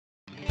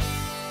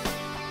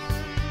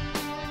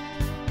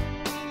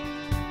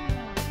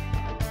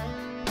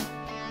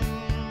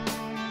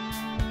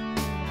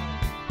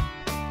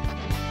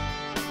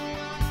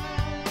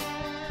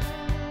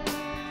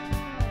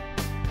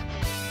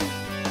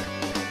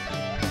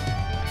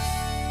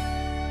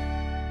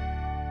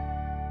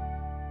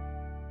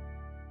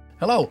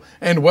Hello,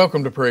 and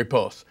welcome to Prairie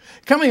Pulse.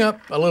 Coming up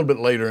a little bit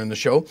later in the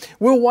show,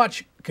 we'll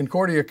watch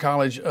Concordia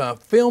College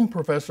film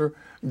professor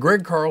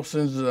Greg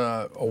Carlson's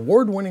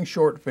award-winning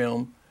short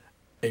film,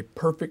 A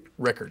Perfect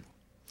Record.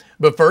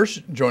 But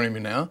first, joining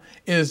me now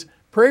is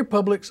Prairie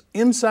Public's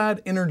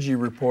Inside Energy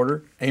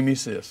reporter, Amy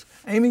Sisk.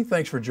 Amy,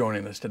 thanks for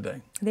joining us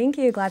today. Thank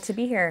you. Glad to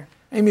be here.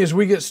 Amy, as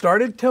we get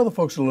started, tell the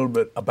folks a little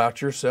bit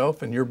about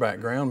yourself and your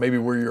background, maybe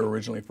where you're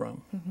originally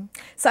from.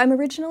 So I'm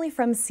originally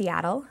from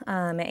Seattle,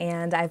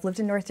 and I've lived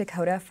in North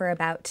Dakota for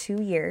about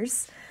 2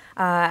 years.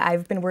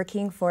 I've been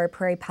working for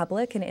Prairie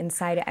Public and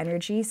Inside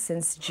Energy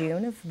since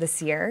June of this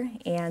year,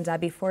 and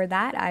before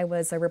that I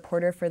was a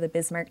reporter for the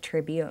Bismarck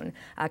Tribune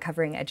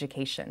covering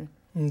education.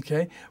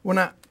 Okay.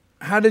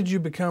 How did you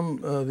become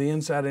the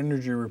Inside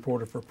Energy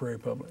reporter for Prairie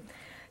Public?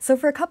 So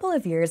for a couple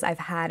of years, I've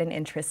had an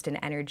interest in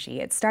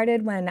energy. It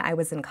started when I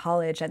was in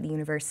college at the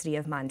University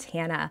of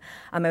Montana.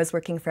 I was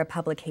working for a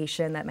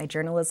publication that my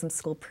journalism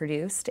school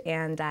produced,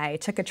 and I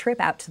took a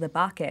trip out to the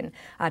Bakken,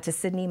 to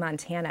Sidney,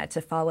 Montana,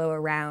 to follow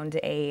around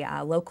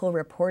a local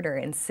reporter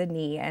in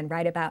Sidney and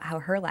write about how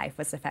her life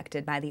was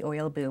affected by the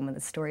oil boom and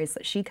the stories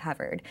that she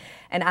covered.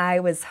 And I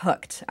was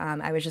hooked.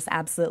 I was just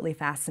absolutely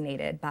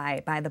fascinated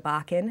by the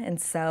Bakken.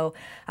 And so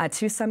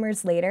 2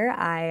 summers later,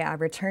 I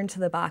returned to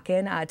the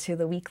Bakken, to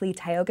the weekly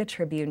Tioga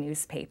Tribune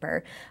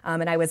newspaper,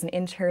 and I was an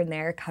intern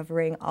there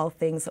covering all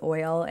things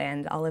oil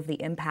and all of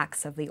the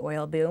impacts of the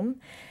oil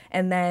boom.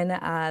 And then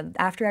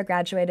after I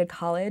graduated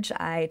college,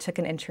 I took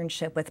an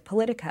internship with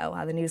Politico,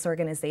 the news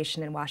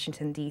organization in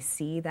Washington,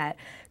 D.C. that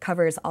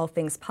covers all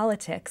things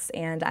politics,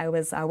 and I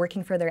was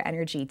working for their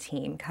energy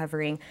team,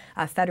 covering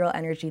federal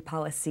energy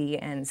policy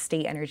and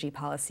state energy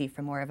policy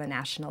from more of a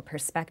national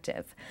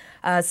perspective.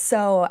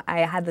 So I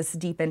had this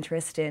deep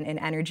interest in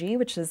energy,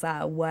 which is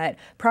what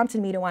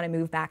prompted me to want to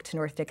move back to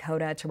North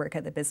Dakota to work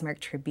at the Bismarck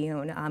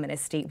Tribune, in a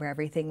state where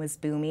everything was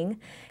booming.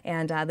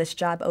 And this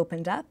job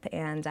opened up,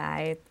 and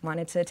I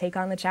wanted to take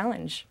on the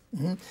challenge.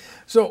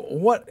 So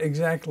what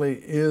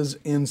exactly is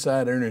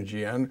Inside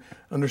Energy? I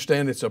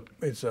understand it's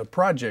a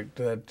project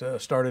that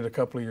started a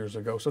couple of years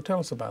ago. So tell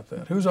us about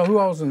that. Who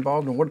all is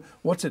involved and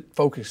what's it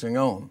focusing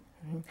on?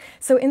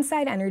 So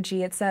Inside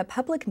Energy, it's a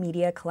public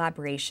media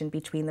collaboration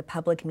between the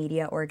public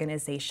media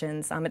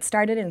organizations. It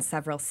started in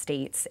several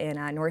states, in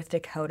North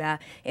Dakota,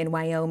 in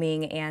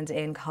Wyoming, and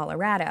in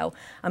Colorado.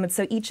 And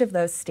so each of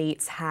those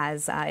states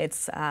has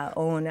its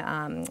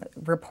own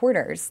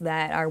reporters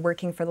that are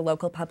working for the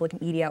local public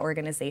media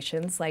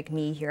organizations, like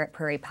me here at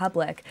Prairie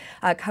Public,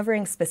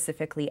 covering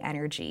specifically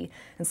energy.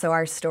 And so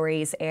our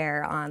stories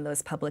air on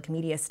those public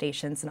media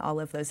stations in all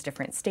of those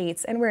different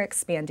states, and we're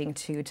expanding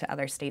to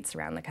other states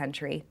around the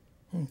country.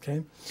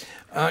 Okay.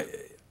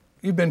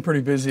 You've been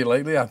pretty busy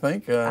lately, I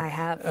think. I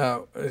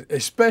have.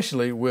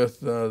 Especially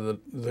with the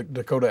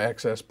Dakota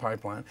Access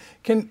Pipeline.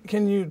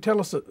 Can you tell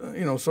us,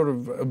 sort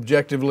of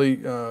objectively,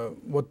 tell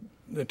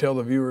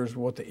the viewers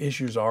what the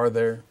issues are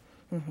there?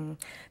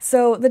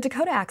 So the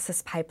Dakota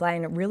Access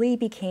Pipeline really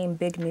became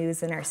big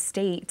news in our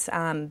state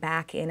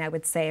back in, I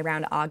would say,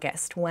 around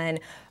August, when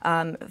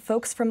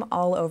folks from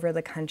all over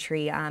the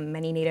country,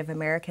 many Native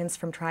Americans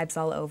from tribes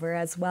all over,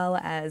 as well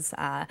as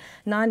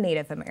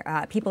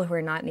people who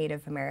are not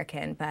Native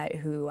American but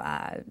who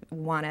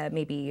want to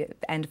maybe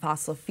end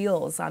fossil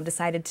fuels,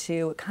 decided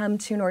to come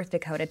to North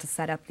Dakota to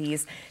set up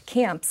these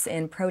camps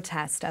in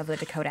protest of the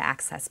Dakota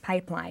Access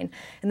Pipeline.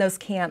 And those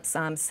camps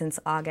since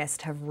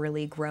August have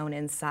really grown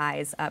in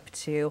size, up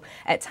to,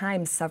 at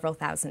times, several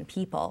thousand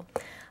people.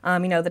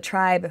 The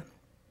tribe,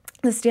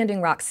 the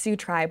Standing Rock Sioux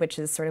tribe, which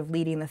is sort of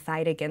leading the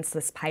fight against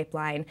this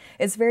pipeline,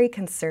 is very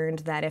concerned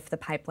that if the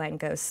pipeline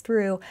goes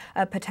through,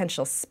 a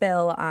potential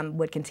spill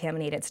would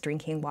contaminate its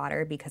drinking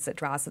water because it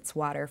draws its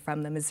water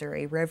from the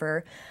Missouri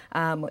River,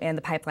 and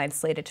the pipeline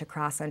slated to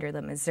cross under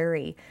the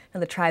Missouri.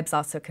 And the tribe's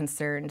also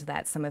concerned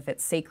that some of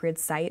its sacred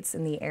sites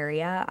in the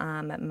area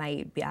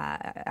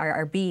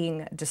are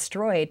being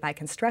destroyed by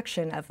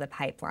construction of the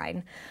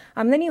pipeline.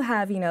 Then you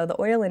have, the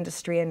oil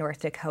industry in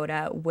North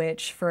Dakota,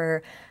 which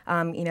for,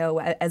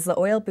 as the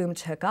oil boom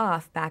took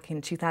off back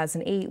in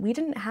 2008, we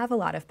didn't have a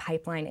lot of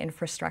pipeline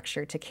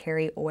infrastructure to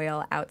carry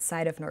oil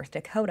outside of North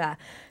Dakota,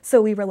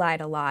 so we relied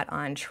a lot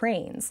on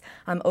trains.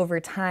 Over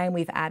time,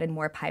 we've added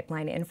more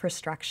pipeline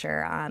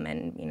infrastructure,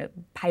 and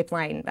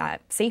pipeline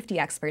safety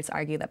experts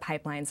argue that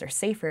pipelines are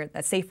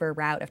a safer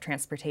route of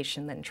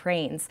transportation than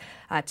trains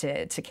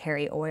to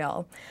carry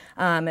oil.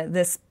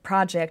 This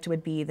project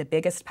would be the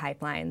biggest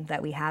pipeline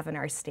that we have in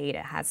our state.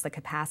 It has the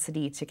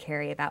capacity to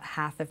carry about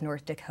half of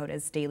North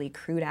Dakota's daily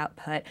crude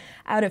output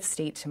out of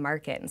state to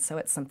market, and so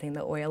it's something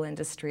the oil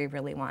industry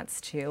really wants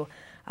to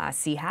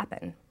see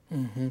happen.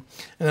 And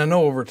I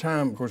know over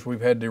time, of course, we've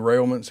had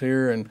derailments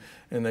here, and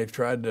they've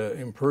tried to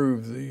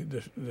improve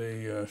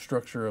the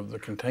structure of the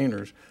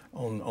containers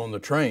on the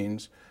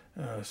trains,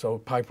 so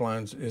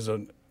pipelines is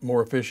a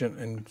more efficient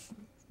and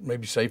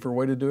maybe safer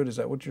way to do it. Is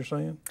that what you're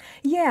saying?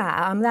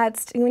 Yeah,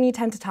 that's when you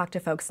tend to talk to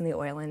folks in the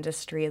oil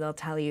industry, they'll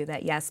tell you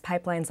that yes,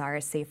 pipelines are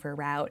a safer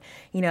route.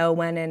 You know,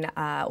 when an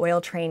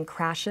oil train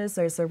crashes,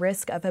 there's a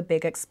risk of a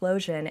big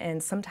explosion,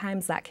 and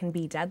sometimes that can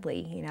be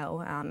deadly. You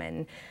know,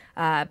 and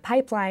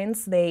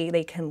pipelines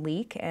they can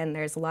leak, and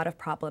there's a lot of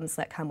problems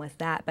that come with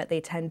that, but they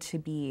tend to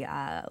be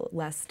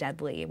less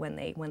deadly when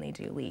they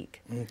do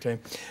leak. Okay.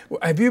 Well,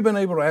 have you been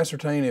able to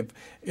ascertain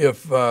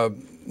if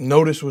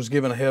notice was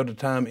given ahead of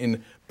time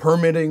in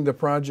permitting the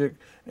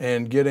project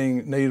and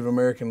getting Native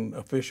American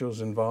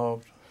officials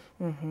involved?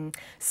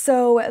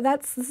 So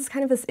this is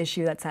kind of this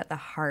issue that's at the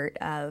heart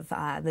of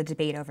the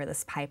debate over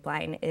this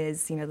pipeline.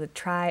 Is was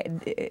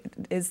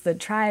the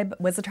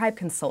tribe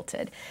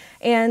consulted?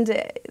 And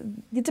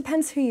it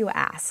depends who you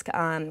ask.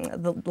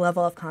 The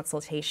level of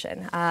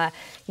consultation.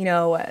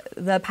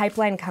 The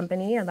pipeline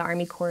company and the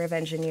Army Corps of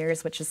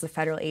Engineers, which is the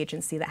federal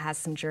agency that has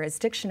some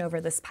jurisdiction over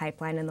this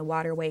pipeline and the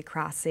waterway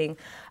crossing,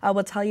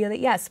 will tell you that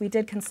yes, we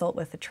did consult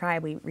with the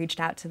tribe. We reached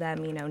out to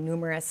them,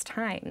 numerous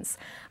times.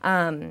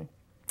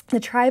 The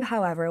tribe,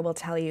 however, will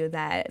tell you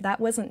that that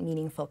wasn't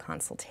meaningful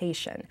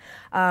consultation.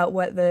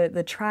 What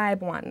the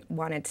tribe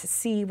wanted to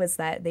see was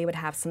that they would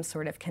have some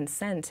sort of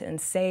consent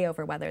and say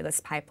over whether this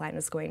pipeline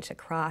was going to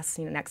cross,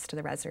 next to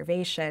the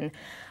reservation,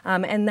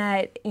 and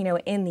that,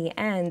 in the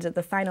end,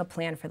 the final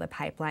plan for the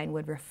pipeline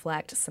would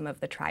reflect some of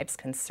the tribe's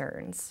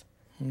concerns.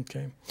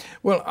 Okay.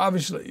 Well,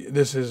 obviously,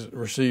 this has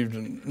received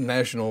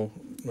national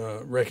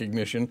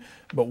recognition,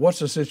 but what's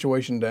the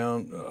situation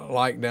down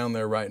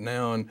there right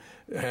now? And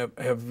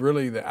have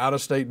really the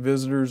out-of-state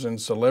visitors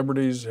and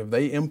celebrities, have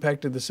they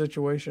impacted the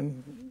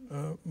situation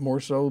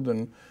more so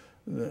than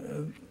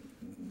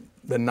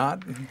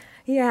not?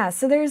 Yeah,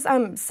 so there's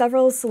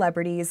several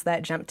celebrities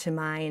that jump to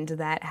mind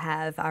that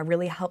have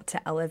really helped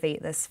to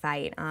elevate this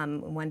fight.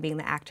 One being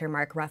the actor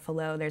Mark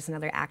Ruffalo. There's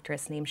another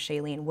actress named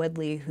Shailene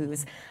Woodley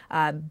who's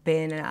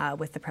been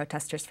with the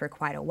protesters for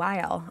quite a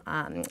while,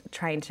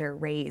 trying to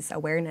raise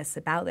awareness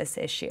about this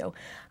issue.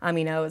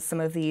 Some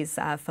of these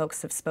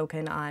folks have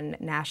spoken on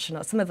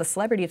some of the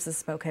celebrities have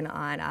spoken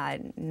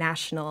on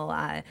national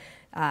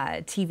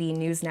TV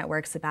news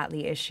networks about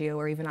the issue,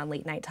 or even on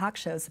late night talk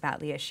shows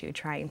about the issue,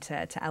 trying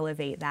to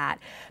elevate that.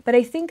 But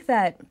I think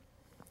that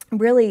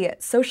really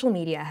social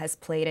media has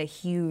played a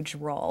huge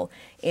role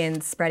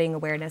in spreading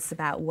awareness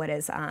about what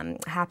is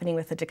happening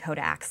with the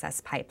Dakota Access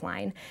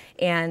Pipeline.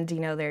 And,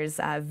 there's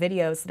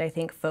videos that I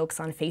think folks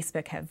on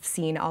Facebook have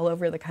seen all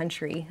over the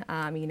country,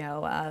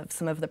 of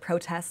some of the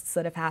protests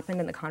that have happened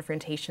and the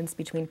confrontations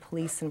between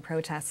police and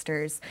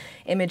protesters,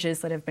 images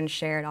that have been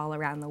shared all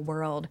around the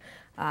world.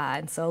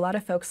 And so a lot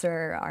of folks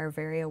are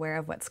very aware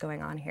of what's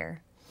going on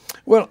here.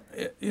 Well,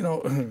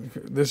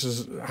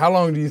 how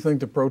long do you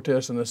think the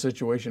protest and the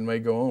situation may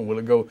go on? Will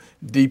it go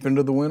deep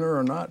into the winter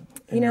or not,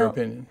 in your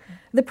opinion?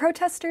 The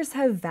protesters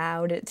have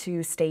vowed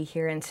to stay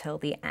here until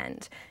the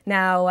end.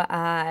 Now,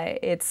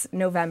 it's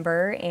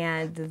November,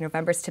 and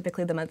November is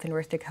typically the month in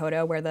North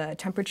Dakota where the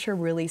temperature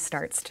really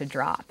starts to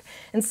drop.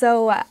 And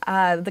so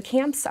the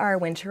camps are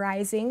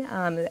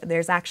winterizing.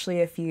 There's actually,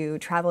 if you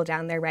travel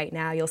down there right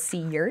now, you'll see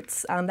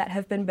yurts that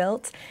have been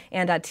built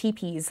and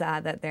teepees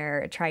that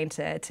they're trying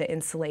to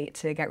insulate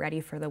to get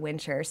ready for the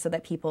winter so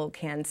that people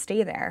can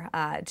stay there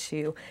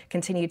to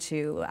continue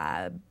to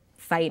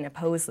fight and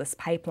oppose this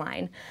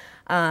pipeline.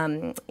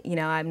 I'm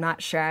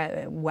not sure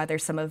whether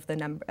some of the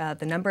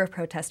number of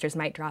protesters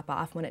might drop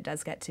off when it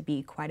does get to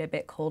be quite a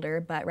bit colder,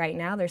 but right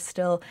now there's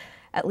still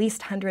at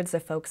least hundreds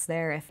of folks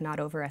there, if not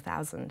over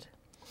 1,000.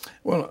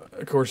 Well,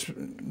 of course,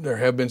 there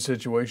have been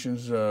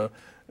situations. Are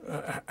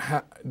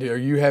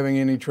you having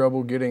any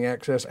trouble getting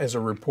access as a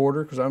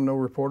reporter? Because I know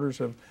reporters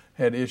have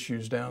had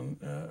issues down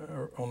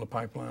on the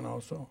pipeline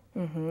also.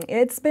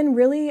 It's been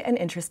really an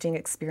interesting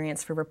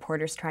experience for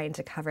reporters trying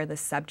to cover this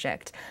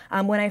subject.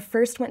 When I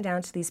first went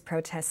down to these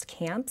protest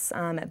camps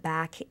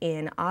back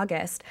in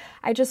August,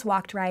 I just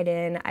walked right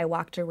in. I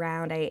walked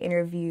around. I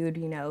interviewed,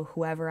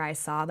 whoever I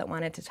saw that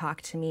wanted to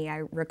talk to me.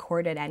 I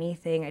recorded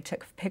anything. I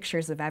took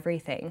pictures of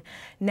everything.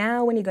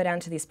 Now, when you go down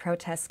to these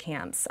protest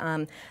camps,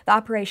 the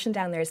operation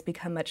down there has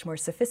become much more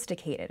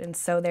sophisticated. And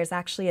so there's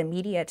actually a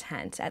media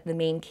tent at the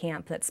main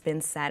camp that's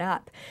been set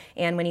up.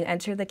 And when you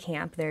enter the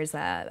camp, there's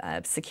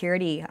a security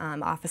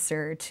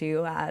officer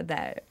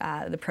that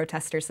the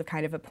protesters have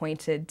kind of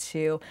appointed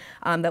to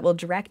that will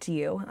direct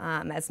you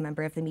as a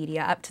member of the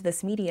media up to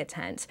this media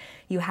tent.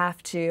 You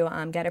have to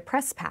get a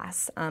press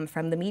pass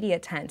from the media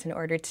tent in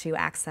order to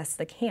access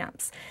the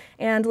camps.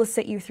 And we'll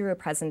sit you through a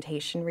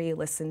presentation where you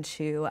listen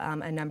to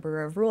a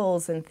number of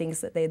rules and things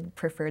that they'd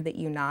prefer that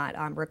you not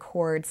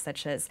record,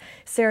 such as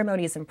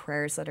ceremonies and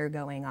prayers that are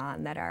going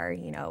on that are,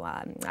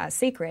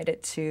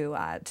 sacred to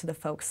the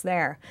folks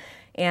there.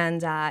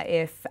 And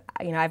if,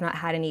 I've not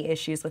had any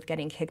issues with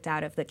getting kicked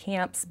out of the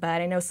camps,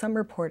 but I know some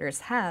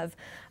reporters have,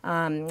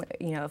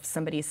 if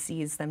somebody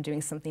sees them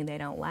doing something they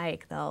don't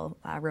like, they'll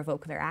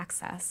revoke their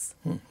access.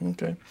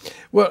 Okay.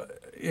 Well,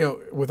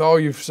 with all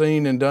you've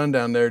seen and done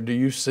down there, do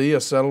you see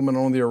a settlement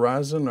on the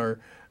horizon, or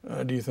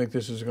do you think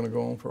this is going to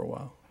go on for a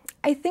while?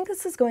 I think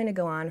this is going to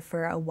go on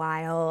for a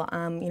while.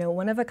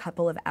 One of a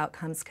couple of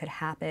outcomes could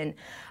happen.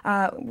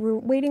 We're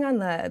waiting on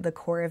the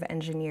Corps of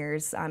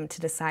Engineers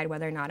to decide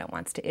whether or not it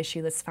wants to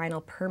issue this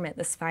final permit,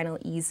 this final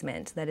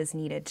easement that is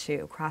needed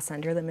to cross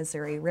under the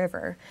Missouri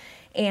River.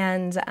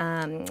 And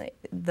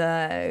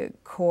the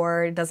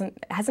Corps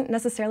hasn't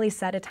necessarily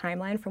set a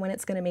timeline for when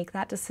it's going to make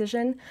that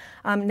decision.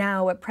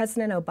 Now,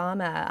 President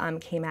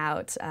Obama came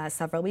out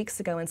several weeks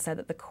ago and said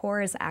that the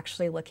Corps is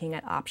actually looking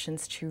at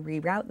options to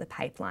reroute the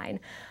pipeline.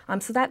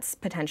 So that's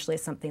potentially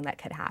something that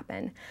could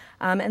happen.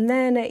 And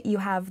then you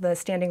have the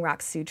Standing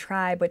Rock Sioux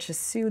tribe, which has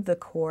sued the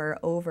Corps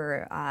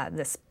over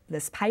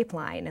this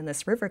pipeline and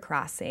this river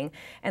crossing,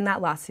 and that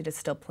lawsuit is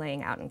still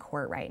playing out in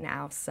court right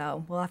now.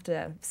 So we'll have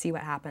to see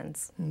what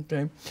happens.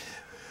 Okay.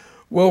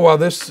 Well, while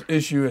this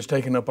issue has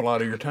taken up a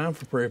lot of your time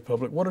for Prairie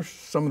Public, what are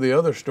some of the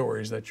other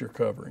stories that you're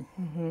covering?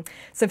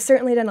 So I've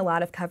certainly done a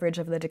lot of coverage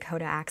of the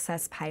Dakota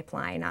Access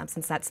Pipeline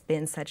since that's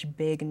been such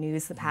big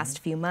news the past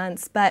few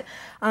months. But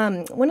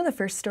one of the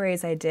first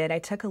stories I did, I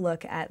took a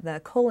look at the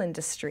coal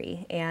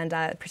industry and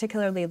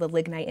particularly the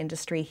lignite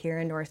industry here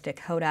in North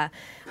Dakota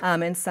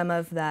and some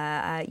of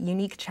the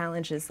unique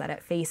challenges that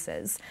it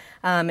faces.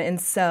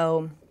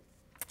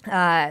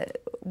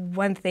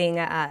 One thing,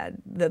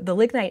 the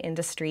lignite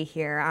industry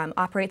here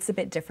operates a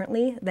bit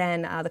differently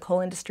than the coal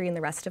industry in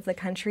the rest of the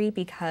country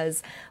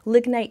because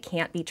lignite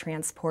can't be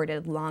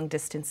transported long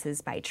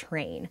distances by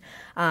train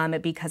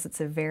because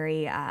it's a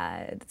very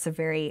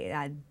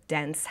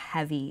dense,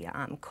 heavy,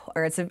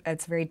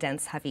 it's very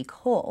dense, heavy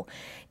coal,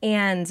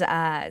 and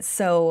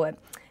so.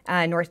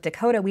 North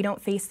Dakota, we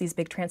don't face these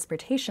big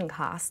transportation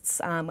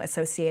costs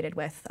associated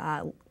with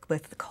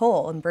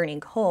coal and burning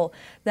coal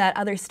that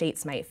other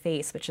states might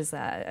face, which is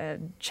a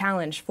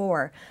challenge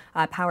for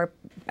power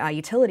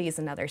utilities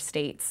in other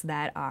states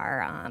that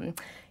are,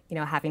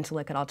 having to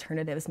look at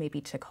alternatives maybe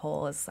to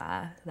coal as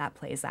that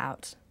plays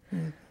out.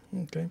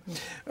 Okay.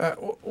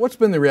 What's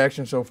been the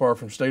reaction so far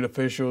from state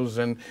officials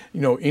and,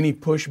 any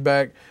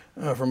pushback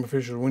from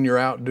officials when you're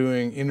out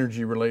doing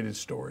energy-related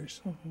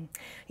stories?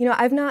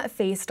 I've not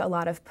faced a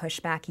lot of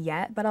pushback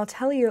yet, but I'll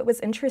tell you it was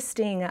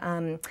interesting.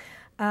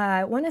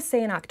 I want to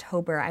say in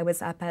October, I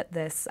was up at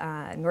this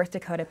North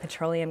Dakota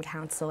Petroleum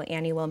Council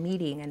annual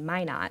meeting in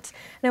Minot,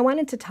 and I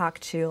wanted to talk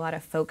to a lot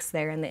of folks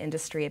there in the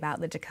industry about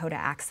the Dakota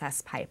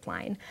Access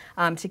Pipeline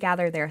to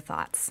gather their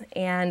thoughts.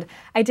 And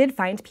I did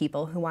find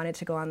people who wanted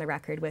to go on the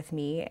record with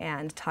me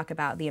and talk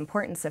about the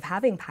importance of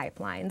having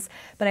pipelines,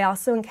 but I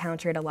also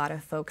encountered a lot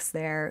of folks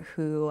there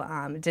who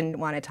didn't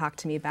want to talk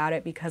to me about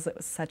it because it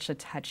was such a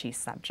touchy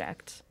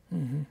subject.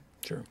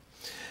 Sure.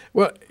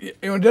 Well, it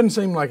doesn't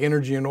seem like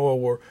energy and oil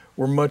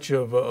were much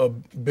of a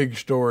big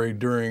story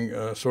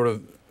during sort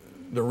of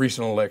the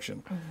recent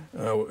election,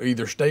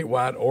 either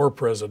statewide or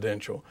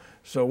presidential.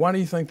 So why do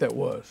you think that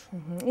was?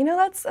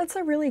 That's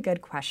a really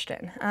good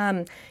question.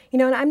 And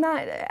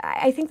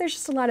I think there's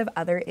just a lot of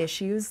other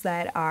issues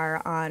that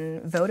are on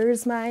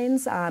voters'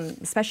 minds,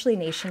 especially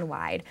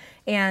nationwide,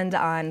 and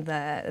on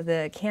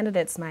the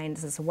candidates'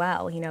 minds as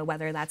well,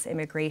 whether that's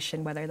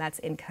immigration, whether that's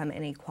income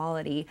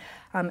inequality.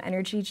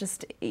 Energy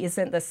just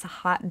isn't this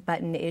hot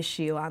button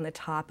issue on the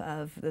top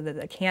of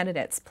the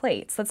candidates'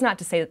 plates. That's not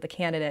to say that the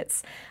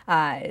candidates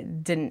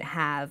didn't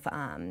have,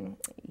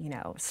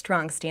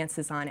 strong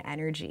stances on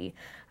energy,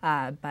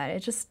 but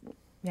it just,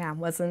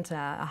 wasn't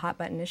a hot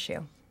button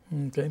issue.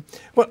 Okay.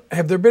 Well,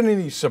 have there been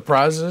any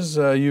surprises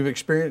you've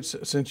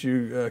experienced since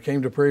you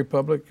came to Prairie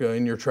Public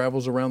in your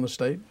travels around the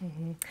state?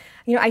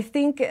 I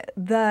think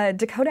the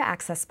Dakota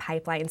Access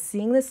Pipeline,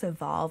 seeing this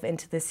evolve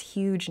into this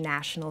huge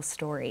national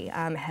story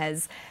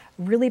has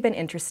really been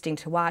interesting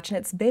to watch, and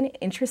it's been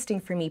interesting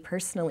for me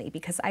personally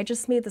because I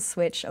just made the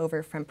switch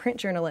over from print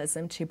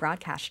journalism to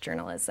broadcast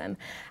journalism.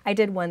 I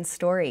did one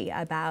story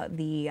about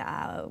the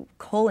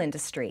coal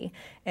industry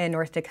in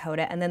North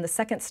Dakota, and then the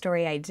second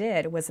story I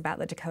did was about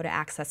the Dakota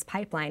Access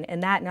Pipeline,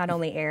 and that not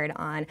only aired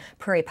on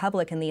Prairie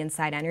Public and the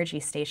Inside Energy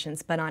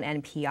stations, but on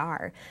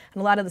NPR.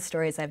 And a lot of the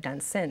stories I've done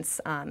since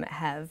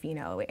have,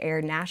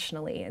 aired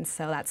nationally, and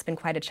so that's been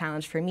quite a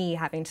challenge for me,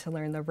 having to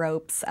learn the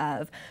ropes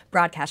of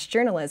broadcast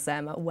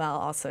journalism while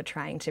also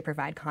trying to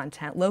provide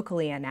content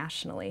locally and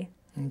nationally.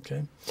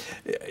 Okay.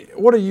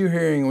 What are you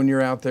hearing when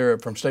you're out there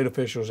from state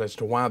officials as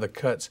to why the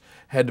cuts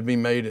had to be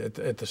made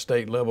at the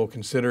state level,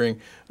 considering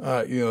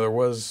there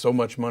was so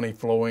much money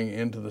flowing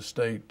into the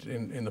state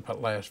in the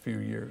last few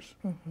years?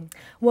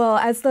 Well,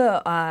 as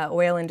the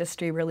oil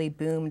industry really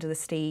boomed, the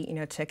state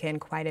took in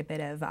quite a bit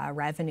of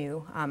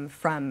revenue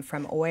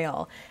from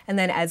oil. And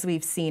then as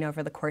we've seen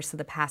over the course of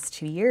the past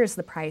 2 years,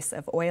 the price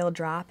of oil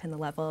drop and the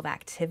level of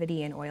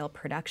activity in oil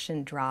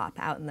production drop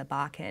out in the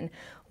Bakken.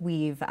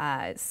 We've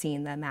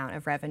seen the amount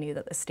of revenue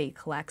that the state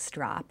collects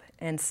drop.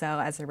 And so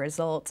as a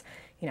result,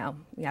 you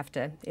have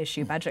to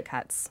issue budget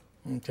cuts.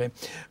 Okay.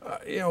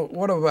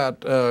 What about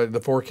the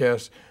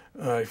forecast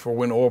for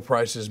when oil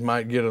prices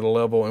might get at a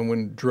level and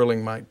when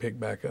drilling might pick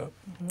back up?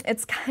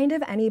 It's kind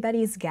of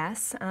anybody's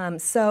guess.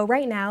 So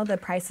right now, the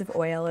price of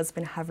oil has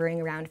been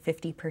hovering around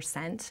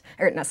 50%,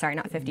 or no, sorry,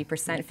 not 50%,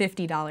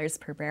 $50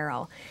 per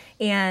barrel.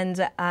 And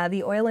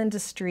the oil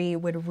industry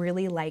would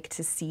really like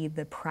to see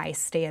the price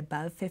stay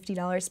above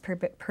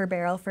 $50 per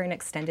barrel for an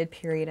extended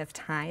period of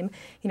time,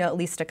 at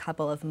least a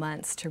couple of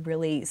months to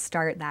really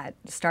start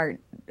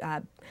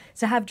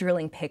to have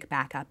drilling pick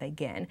back up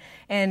again.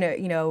 And,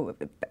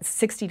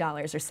 $60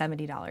 or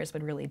 $70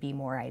 would really be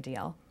more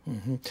ideal.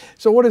 Mm-hmm.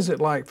 So what is it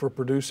like for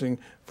producing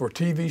for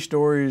TV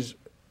stories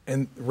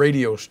and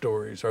radio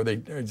stories?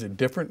 Is it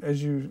different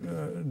as you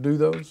do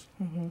those?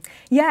 Mm-hmm.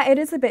 Yeah, it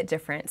is a bit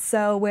different.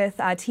 So with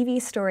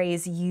TV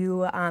stories,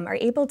 you are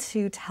able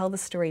to tell the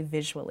story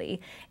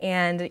visually,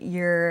 and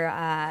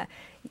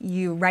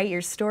you write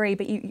your story,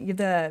 but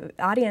the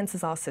audience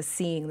is also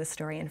seeing the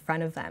story in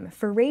front of them.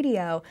 For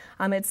radio,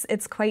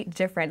 it's quite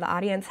different. The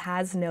audience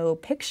has no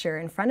picture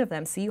in front of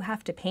them, so you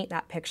have to paint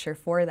that picture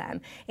for them.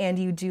 And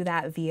you do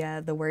that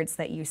via the words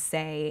that you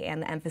say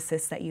and the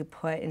emphasis that you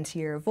put into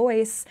your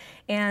voice,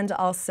 and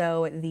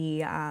also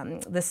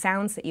the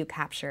sounds that you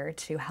capture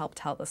to help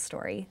tell the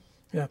story.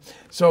 Yeah.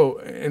 So,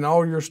 in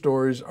all your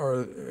stories,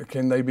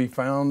 can they be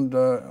found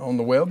on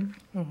the web?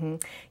 Mm-hmm.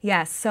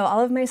 Yes. So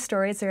all of my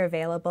stories are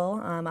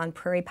available on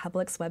Prairie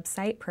Public's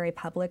website,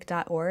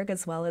 prairiepublic.org,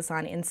 as well as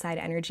on Inside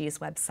Energy's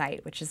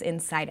website, which is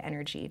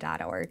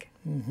insideenergy.org.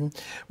 Mm-hmm.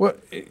 Well,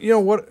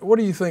 what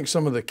do you think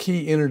some of the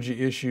key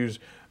energy issues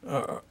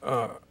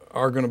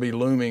are going to be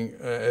looming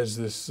as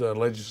this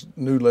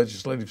new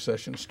legislative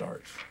session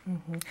starts?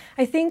 Mm-hmm.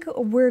 I think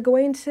we're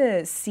going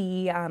to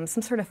see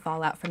some sort of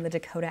fallout from the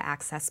Dakota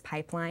Access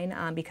Pipeline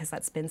because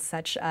that's been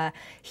such a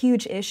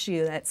huge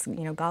issue that's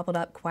gobbled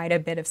up quite a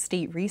bit of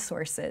state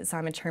resources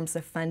in terms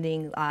of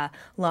funding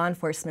law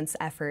enforcement's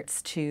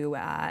efforts to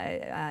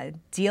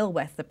deal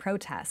with the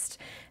protest.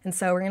 And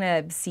so we're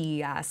going to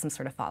see some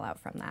sort of fallout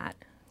from that.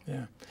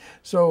 Yeah.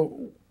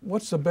 So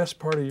what's the best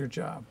part of your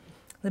job?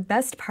 The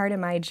best part of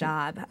my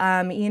job,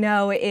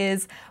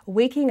 is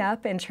waking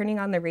up and turning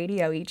on the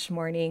radio each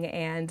morning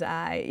and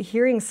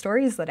hearing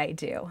stories that I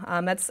do.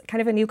 That's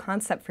kind of a new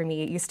concept for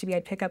me. It used to be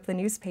I'd pick up the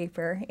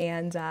newspaper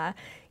and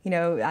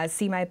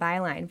see my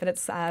byline, but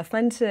it's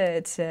fun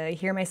to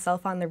hear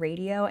myself on the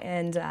radio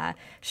and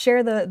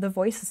share the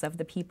voices of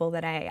the people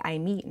that I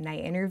meet and I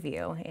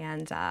interview,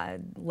 and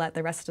let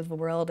the rest of the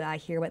world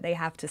hear what they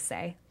have to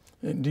say.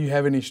 Do you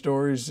have any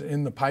stories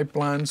in the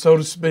pipeline, so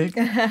to speak?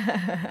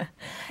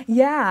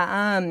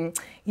 Yeah,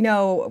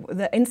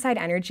 the Inside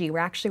Energy, we're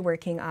actually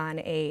working on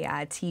a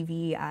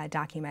TV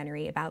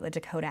documentary about the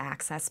Dakota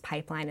Access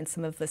Pipeline and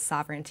some of the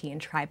sovereignty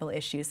and tribal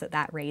issues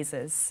that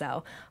raises.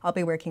 So I'll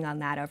be working on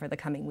that over the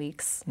coming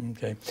weeks.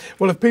 Okay.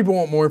 Well, if people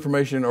want more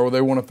information or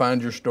they want to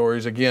find your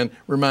stories, again,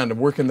 remind them,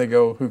 where can they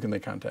go? Who can they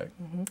contact?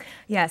 Mm-hmm.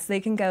 Yes, they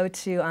can go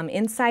to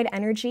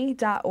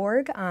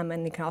insideenergy.org,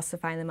 and you can also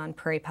find them on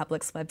Prairie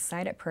Public's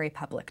website at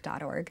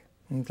prairiepublic.org.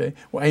 Okay.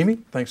 Well, Amy,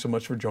 thanks so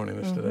much for joining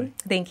us today.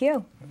 Thank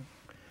you.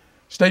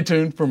 Stay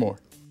tuned for more.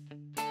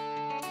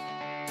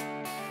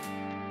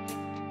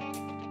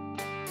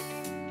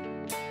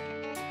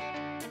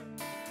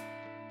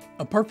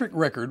 A Perfect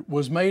Record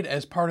was made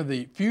as part of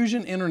the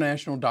Fusion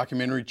International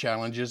Documentary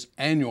Challenge's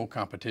annual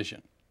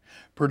competition.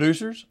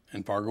 Producers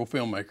and Fargo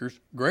filmmakers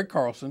Greg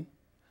Carlson,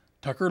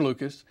 Tucker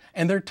Lucas,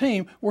 and their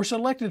team were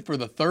selected for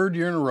the third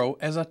year in a row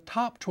as a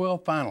top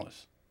 12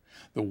 finalists.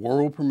 The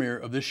world premiere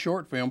of this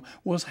short film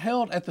was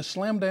held at the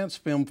Slam Dance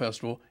Film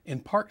Festival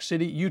in Park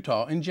City,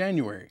 Utah in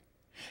January.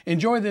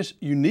 Enjoy this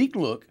unique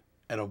look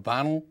at a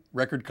vinyl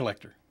record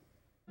collector.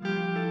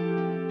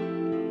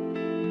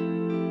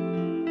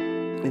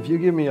 If you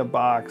give me a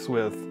box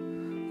with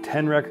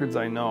 10 records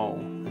I know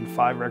and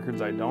 5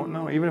 records I don't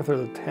know, even if they're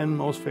the 10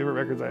 most favorite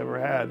records I ever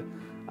had,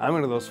 I'm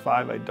going to those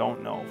 5 I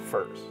don't know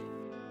first.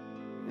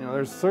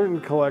 There's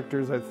certain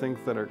collectors I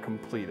think that are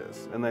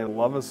completists, and they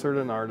love a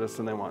certain artist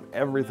and they want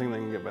everything they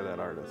can get by that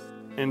artist.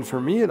 And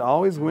for me, it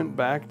always went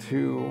back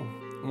to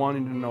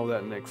wanting to know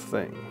that next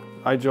thing.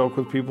 I joke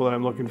with people that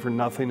I'm looking for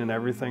nothing and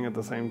everything at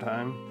the same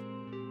time.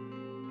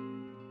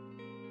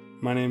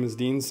 My name is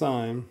Dean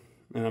Syme,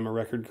 and I'm a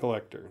record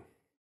collector.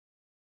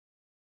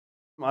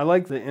 I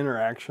like the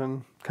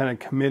interaction, kind of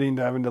committing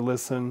to having to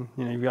listen.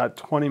 You've got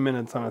 20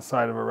 minutes on a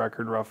side of a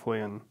record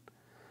roughly, and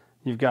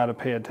you've got to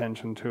pay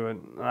attention to it.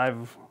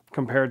 I've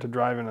compared to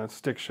driving a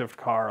stick shift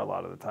car a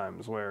lot of the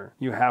times where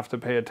you have to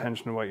pay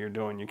attention to what you're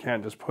doing. You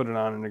can't just put it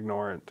on and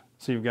ignore it.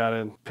 So you've got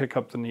to pick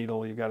up the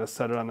needle, you've got to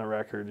set it on the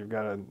record, you've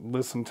got to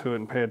listen to it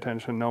and pay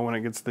attention, know when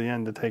it gets to the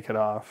end to take it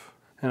off.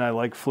 And I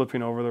like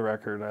flipping over the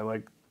record. I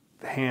like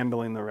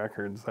handling the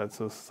records.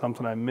 That's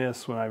something I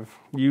miss when I've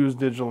used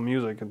digital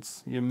music.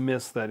 You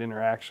miss that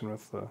interaction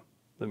with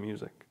the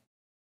music.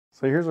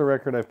 So here's a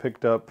record I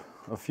picked up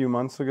a few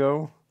months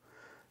ago,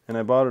 and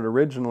I bought it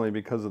originally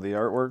because of the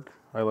artwork.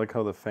 I like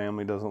how the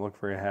family doesn't look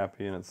very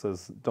happy, and it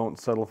says, "Don't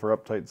settle for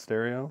uptight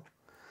stereo."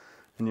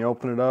 And you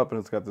open it up, and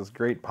it's got this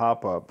great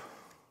pop-up,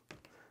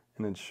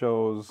 and it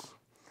shows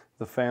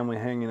the family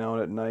hanging out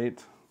at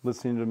night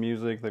listening to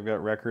music. They've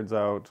got records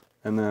out.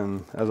 And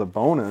then as a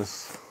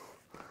bonus,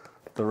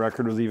 the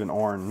record was even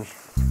orange.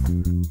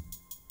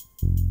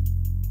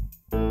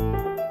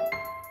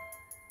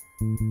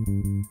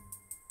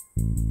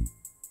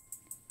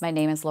 My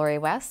name is Lori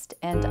West,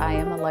 and I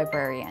am a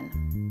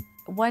librarian.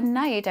 One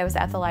night I was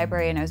at the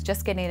library and I was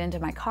just getting into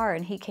my car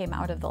and he came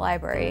out of the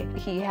library.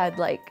 He had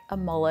like a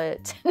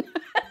mullet, but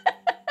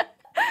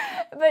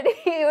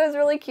he was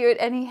really cute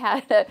and he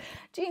had a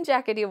jean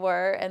jacket he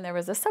wore and there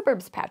was a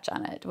Suburbs patch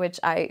on it, which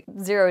I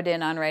zeroed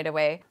in on right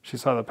away. She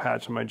saw the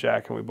patch on my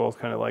jacket and we both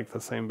kind of liked the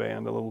same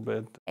band a little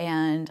bit.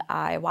 And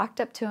I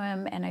walked up to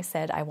him and I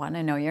said, "I want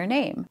to know your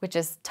name," which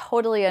is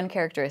totally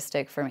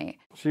uncharacteristic for me.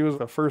 She was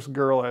the first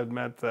girl I had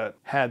met that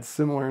had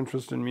similar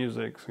interest in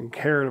music and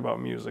cared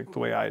about music the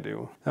way I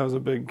do. That was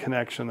a big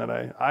connection that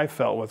I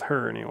felt with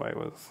her anyway,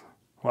 was,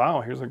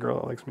 wow, here's a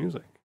girl that likes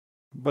music.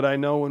 But I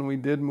know when we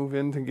did move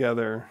in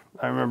together,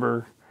 I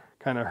remember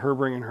kind of her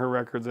bringing her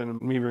records in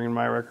and me bringing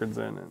my records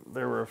in. And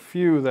there were a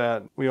few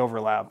that we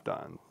overlapped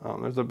on.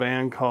 There's a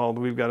band called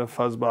We've Got a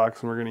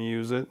Fuzzbox and We're Going to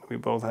Use It. We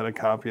both had a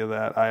copy of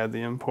that. I had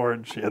the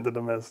import, she had the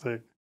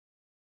domestic.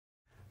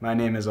 My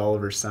name is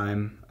Oliver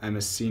Syme. I'm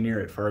a senior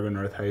at Fargo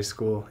North High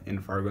School in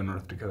Fargo,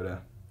 North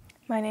Dakota.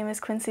 My name is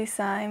Quincy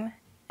Syme,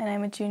 and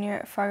I'm a junior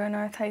at Fargo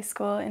North High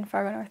School in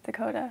Fargo, North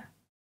Dakota.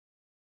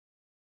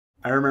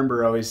 I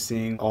remember always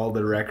seeing all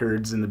the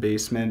records in the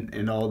basement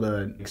and all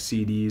the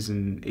CDs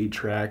and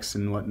 8-tracks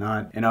and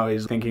whatnot, and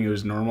always thinking it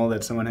was normal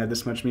that someone had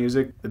this much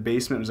music. The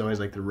basement was always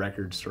like the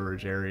record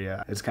storage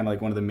area. It's kind of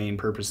like one of the main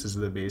purposes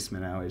of the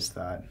basement, I always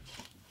thought.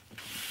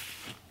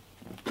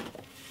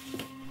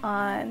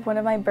 On one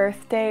of my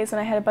birthdays when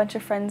I had a bunch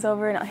of friends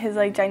over and his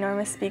like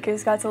ginormous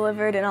speakers got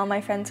delivered and all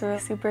my friends were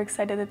super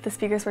excited that the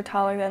speakers were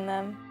taller than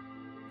them.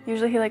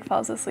 Usually he like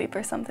falls asleep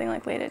or something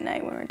like late at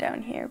night when we're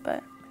down here, but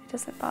it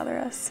doesn't bother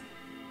us.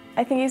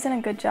 I think he's done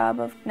a good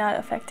job of not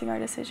affecting our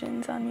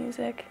decisions on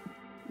music.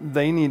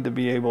 They need to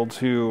be able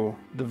to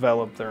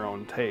develop their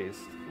own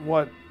taste.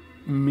 What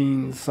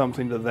means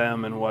something to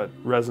them and what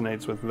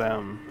resonates with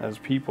them as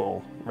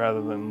people,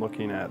 rather than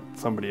looking at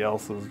somebody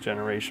else's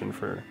generation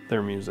for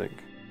their music.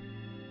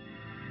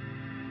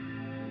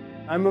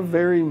 I'm a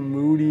very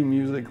moody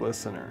music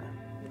listener.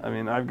 I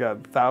mean, I've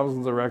got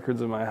thousands of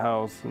records in my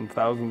house and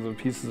thousands of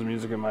pieces of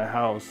music in my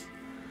house,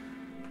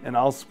 and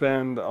I'll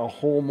spend a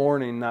whole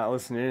morning not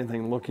listening to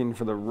anything looking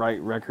for the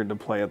right record to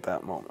play at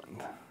that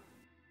moment.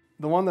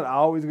 The one that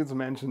always gets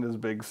mentioned is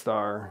Big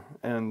Star,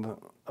 and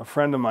a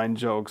friend of mine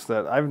jokes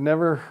that I've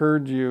never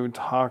heard you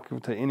talk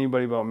to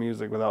anybody about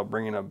music without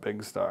bringing up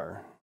Big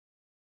Star.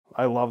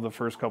 I love the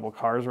first couple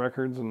Cars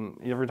records, and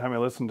every time I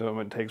listen to them,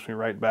 it takes me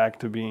right back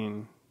to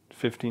being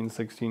 15,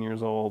 16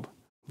 years old.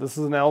 This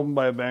is an album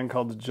by a band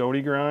called the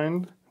Jody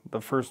Grind. The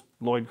first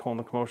Lloyd Cole and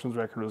the Commotions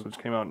record which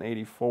came out in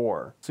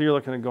 '84. So you're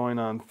looking at going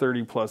on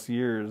 30 plus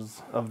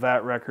years of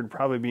that record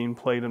probably being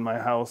played in my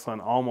house on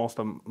almost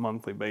a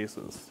monthly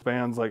basis.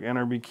 Bands like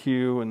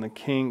NRBQ and the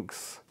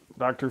Kinks,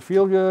 Dr.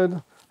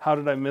 Feelgood. How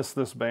did I miss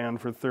this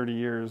band for 30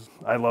 years?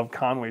 I love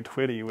Conway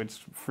Twitty,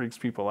 which freaks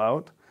people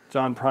out.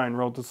 John Prine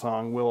wrote the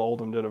song, Will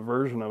Oldham did a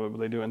version of it, but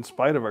they do In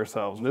Spite of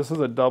Ourselves. This is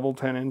a double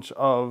 10-inch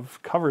of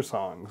cover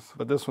songs,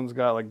 but this one's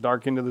got like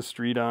Dark Into the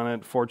Street on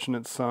it,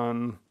 Fortunate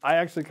Son. I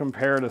actually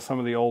compare her to some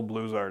of the old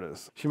blues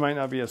artists. She might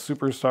not be a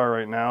superstar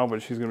right now,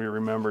 but she's gonna be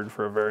remembered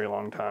for a very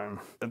long time.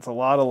 It's a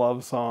lot of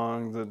love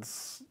songs,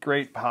 it's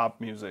great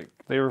pop music.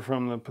 They were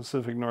from the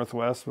Pacific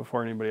Northwest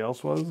before anybody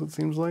else was, it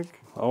seems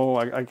like. Oh,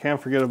 I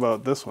can't forget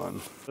about this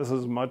one. This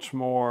is much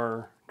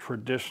more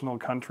traditional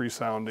country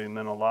sounding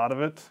than a lot of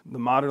it. The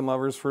Modern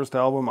Lovers' first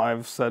album,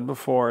 I've said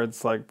before,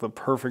 it's like the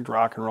perfect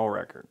rock and roll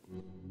record.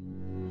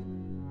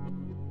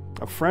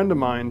 A friend of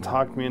mine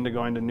talked me into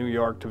going to New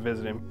York to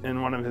visit him, and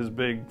one of his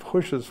big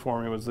pushes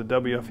for me was the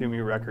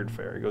WFMU Record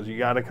Fair. He goes, "You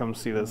gotta come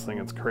see this thing,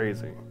 it's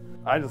crazy."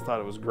 I just thought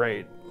it was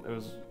great. It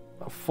was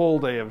a full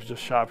day of just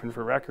shopping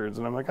for records,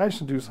 and I'm like, I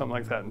should do something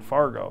like that in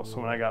Fargo.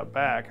 So when I got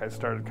back, I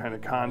started kind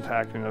of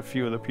contacting a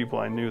few of the people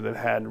I knew that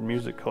had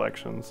music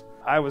collections.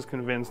 I was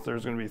convinced there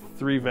was going to be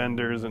 3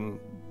 vendors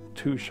and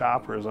 2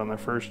 shoppers on the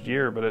first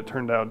year, but it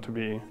turned out to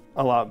be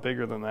a lot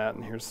bigger than that.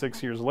 And here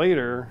 6 years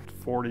later,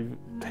 40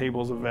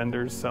 tables of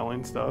vendors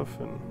selling stuff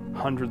and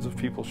hundreds of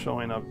people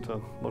showing up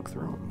to look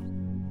through them.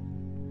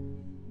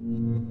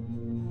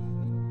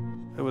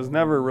 It was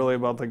never really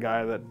about the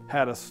guy that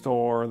had a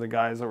store, the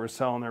guys that were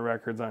selling their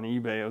records on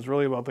eBay. It was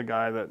really about the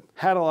guy that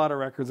had a lot of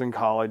records in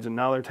college and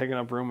now they're taking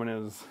up room in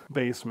his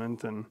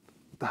basement. And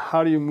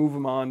how do you move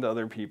them on to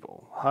other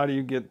people? How do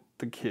you get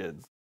the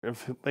kids?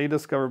 If they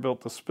discover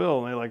Built to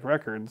Spill and they like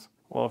records,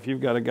 well, if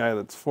you've got a guy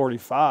that's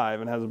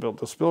 45 and has a Built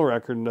to Spill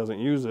record and doesn't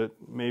use it,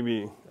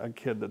 maybe a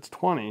kid that's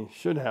 20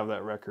 should have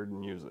that record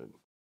and use it.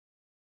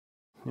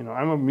 You know,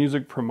 I'm a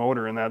music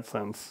promoter in that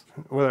sense.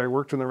 Whether I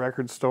worked in the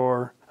record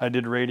store, I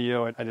did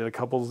radio, I did a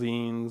couple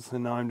zines,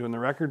 and now I'm doing the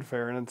record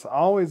fair, and it's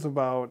always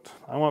about,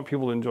 I want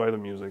people to enjoy the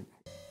music.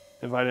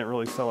 If I didn't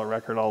really sell a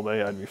record all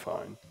day, I'd be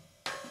fine.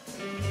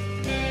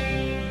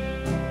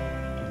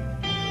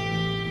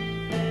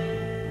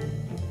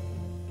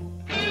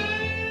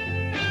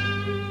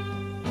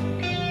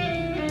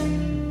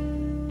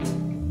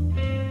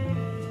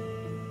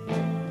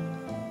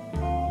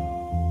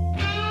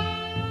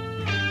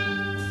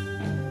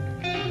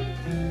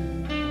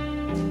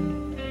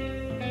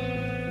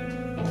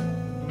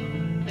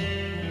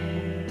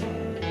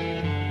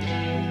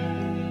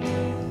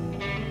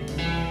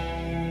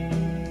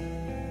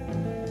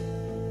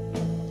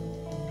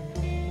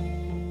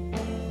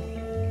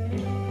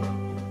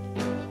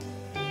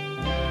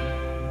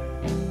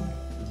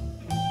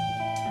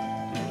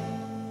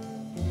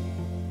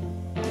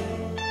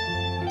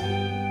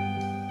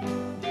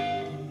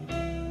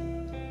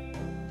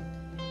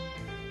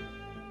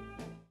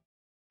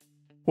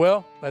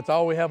 Well, that's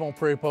all we have on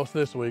Prairie Post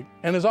this week.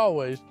 And as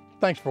always,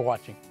 thanks for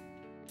watching.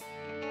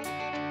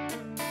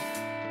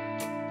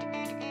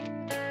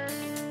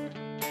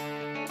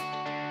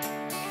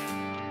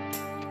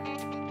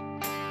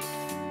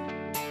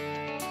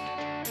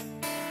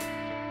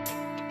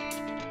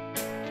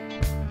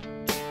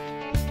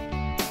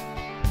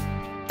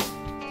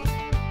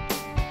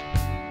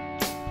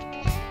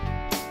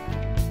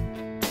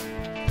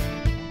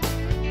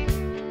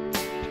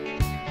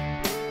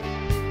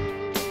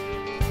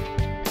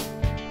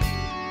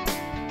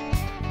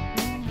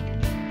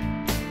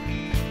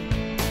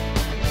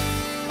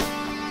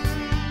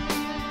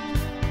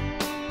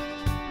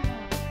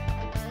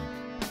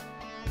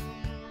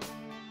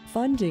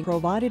 Funding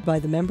provided by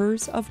the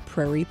members of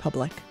Prairie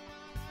Public.